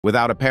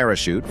Without a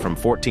parachute from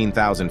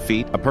 14,000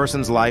 feet, a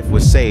person's life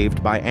was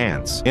saved by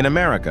ants. In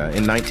America,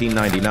 in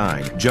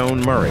 1999,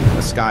 Joan Murray,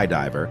 a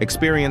skydiver,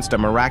 experienced a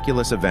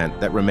miraculous event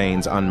that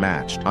remains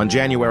unmatched. On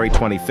January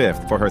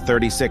 25th, for her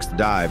 36th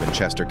dive in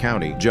Chester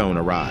County, Joan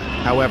arrived.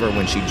 However,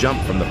 when she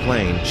jumped from the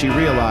plane, she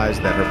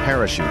realized that her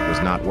parachute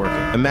was not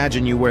working.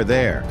 "Imagine you were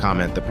there,"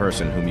 comment the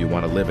person whom you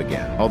want to live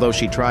again. Although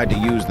she tried to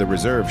use the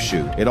reserve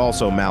chute, it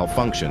also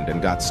malfunctioned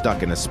and got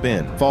stuck in a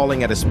spin.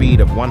 Falling at a speed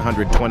of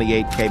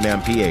 128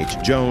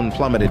 kmph, Joan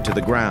plummeted to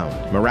the ground.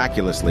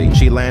 Miraculously,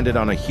 she landed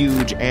on a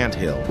huge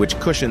anthill, which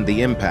cushioned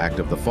the impact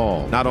of the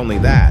fall. Not only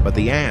that, but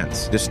the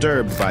ants,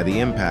 disturbed by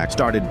the impact,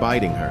 started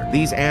biting her.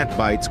 These ant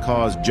bites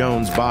caused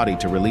Joan's body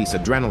to release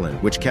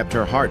adrenaline, which kept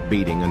her heart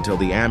beating until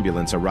the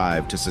ambulance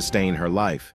arrived to sustain her life.